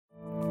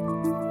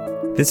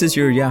This is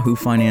your Yahoo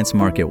Finance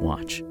Market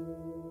Watch.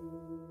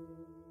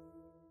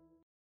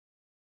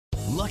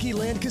 Lucky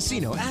Land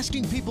Casino,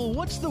 asking people,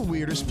 what's the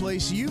weirdest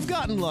place you've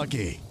gotten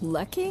lucky?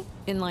 Lucky?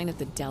 In line at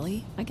the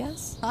deli, I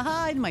guess?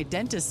 Aha, in my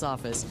dentist's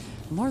office.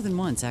 More than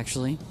once,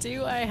 actually.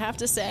 Do I have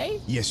to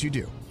say? Yes, you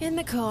do. In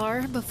the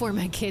car before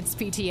my kids'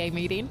 PTA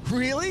meeting.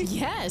 Really?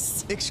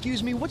 Yes.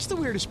 Excuse me, what's the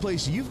weirdest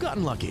place you've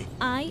gotten lucky?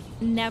 I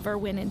never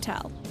win and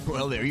tell.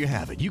 Well, there you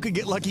have it. You can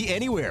get lucky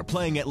anywhere,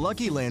 playing at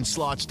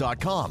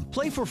LuckyLandSlots.com.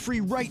 Play for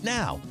free right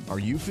now. Are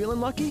you feeling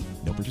lucky?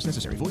 No purchase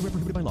necessary. Void where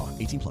prohibited by law.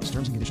 18+.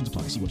 Terms and conditions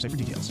apply. See website for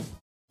details.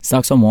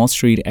 Stocks on Wall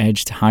Street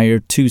edged higher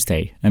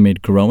Tuesday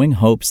amid growing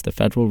hopes the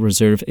Federal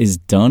Reserve is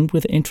done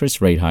with interest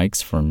rate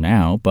hikes for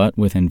now, but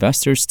with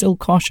investors still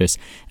cautious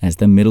as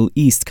the Middle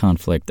East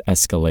conflict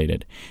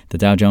escalated. The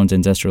Dow Jones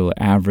Industrial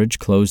Average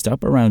closed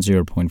up around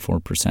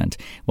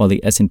 0.4%, while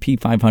the S&P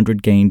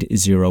 500 gained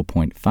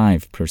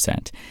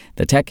 0.5%.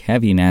 The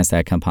tech-heavy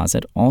Nasdaq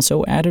Composite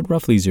also added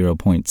roughly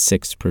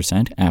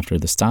 0.6% after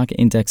the stock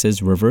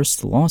indexes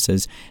reversed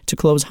losses to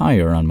close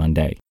higher on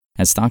Monday.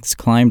 As stocks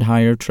climbed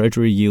higher,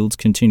 Treasury yields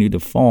continued to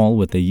fall,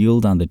 with the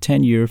yield on the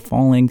 10-year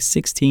falling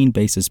 16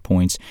 basis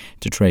points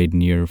to trade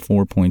near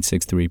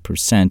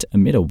 4.63%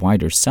 amid a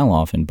wider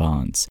sell-off in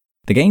bonds.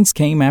 The gains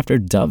came after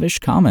dovish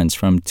comments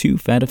from two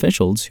Fed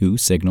officials who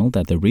signaled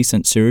that the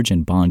recent surge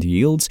in bond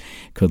yields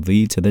could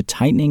lead to the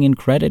tightening in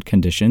credit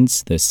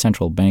conditions the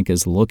central bank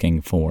is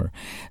looking for.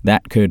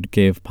 That could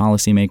give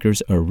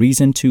policymakers a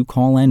reason to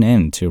call an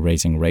end to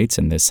raising rates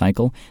in this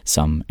cycle,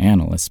 some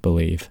analysts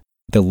believe.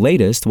 The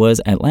latest was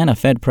Atlanta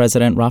Fed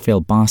President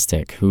Raphael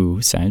Bostic, who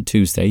said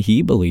Tuesday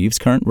he believes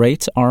current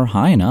rates are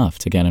high enough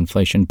to get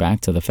inflation back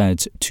to the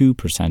Fed's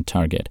 2%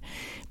 target.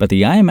 But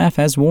the IMF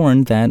has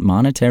warned that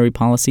monetary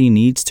policy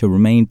needs to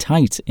remain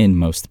tight in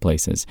most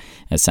places,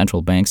 as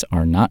central banks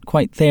are not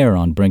quite there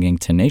on bringing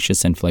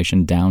tenacious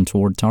inflation down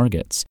toward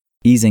targets.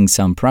 Easing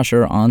some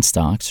pressure on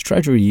stocks,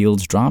 Treasury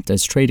yields dropped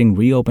as trading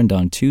reopened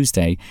on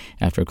Tuesday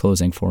after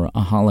closing for a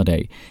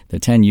holiday. The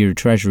 10-year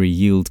Treasury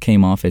yield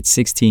came off its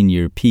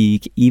 16-year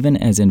peak, even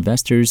as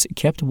investors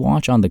kept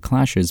watch on the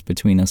clashes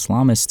between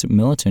Islamist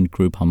militant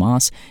group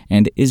Hamas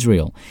and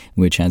Israel,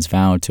 which has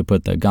vowed to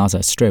put the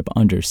Gaza Strip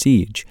under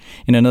siege.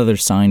 In another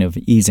sign of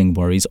easing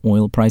worries,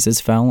 oil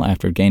prices fell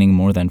after gaining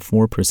more than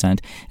 4%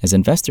 as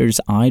investors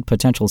eyed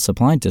potential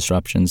supply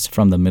disruptions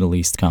from the Middle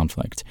East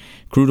conflict.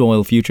 Crude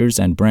oil futures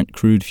and Brent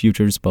crude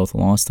futures both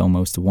lost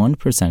almost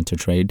 1% to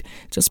trade,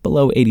 just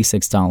below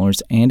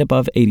 $86 and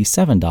above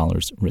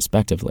 $87,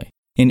 respectively.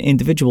 In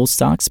individual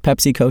stocks,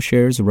 PepsiCo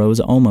shares rose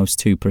almost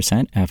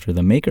 2% after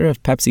the maker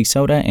of Pepsi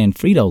Soda and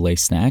Frito-Lay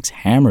snacks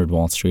hammered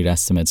Wall Street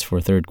estimates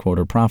for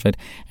third-quarter profit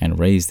and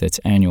raised its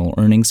annual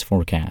earnings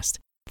forecast.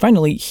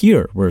 Finally,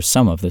 here were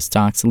some of the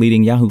stocks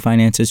leading Yahoo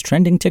Finance's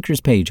trending tickers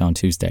page on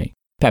Tuesday.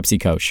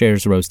 PepsiCo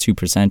shares rose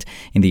 2%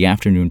 in the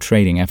afternoon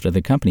trading after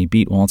the company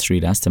beat Wall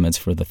Street estimates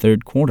for the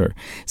third quarter.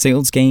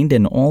 Sales gained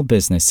in all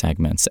business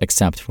segments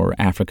except for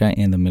Africa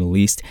and the Middle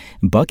East,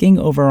 bucking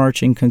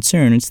overarching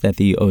concerns that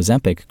the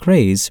Ozempic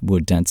craze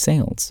would dent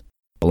sales.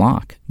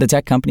 Block. The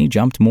tech company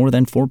jumped more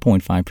than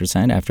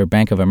 4.5% after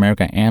Bank of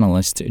America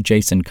analyst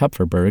Jason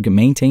Kupferberg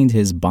maintained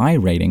his buy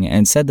rating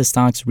and said the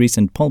stock's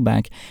recent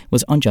pullback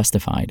was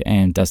unjustified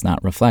and does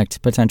not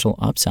reflect potential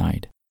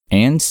upside.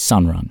 And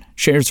Sunrun.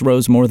 Shares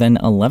rose more than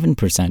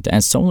 11%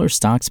 as solar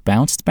stocks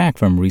bounced back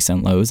from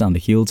recent lows on the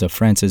heels of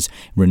France's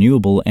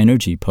renewable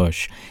energy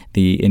push.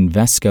 The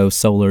Invesco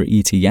Solar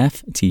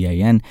ETF,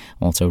 TAN,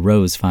 also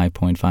rose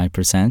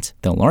 5.5%,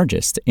 the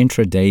largest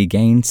intraday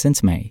gain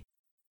since May.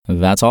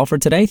 That's all for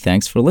today.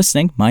 Thanks for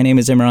listening. My name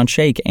is Imran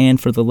Sheikh,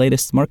 and for the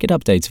latest market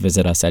updates,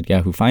 visit us at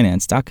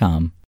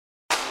yahoofinance.com.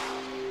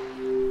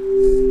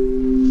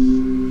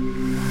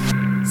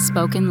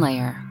 Spoken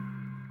Layer.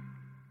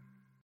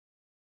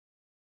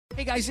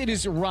 Hey guys, it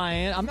is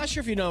Ryan. I'm not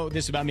sure if you know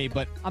this about me,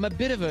 but I'm a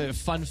bit of a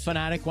fun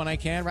fanatic when I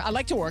can. I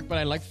like to work, but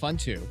I like fun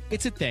too.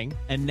 It's a thing.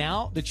 And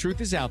now the truth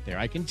is out there.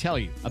 I can tell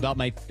you about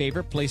my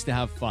favorite place to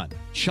have fun.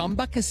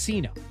 Chumba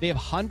Casino. They have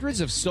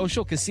hundreds of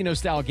social casino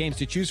style games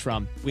to choose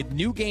from with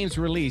new games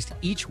released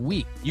each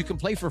week. You can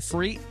play for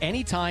free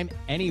anytime,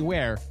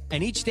 anywhere.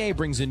 And each day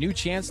brings a new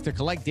chance to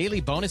collect daily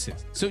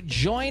bonuses. So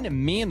join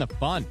me in the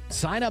fun.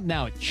 Sign up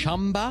now at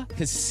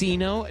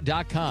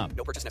ChumbaCasino.com.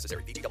 No purchase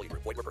necessary. VGW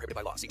Group. Void where prohibited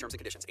by law. See terms and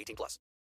conditions. 18+.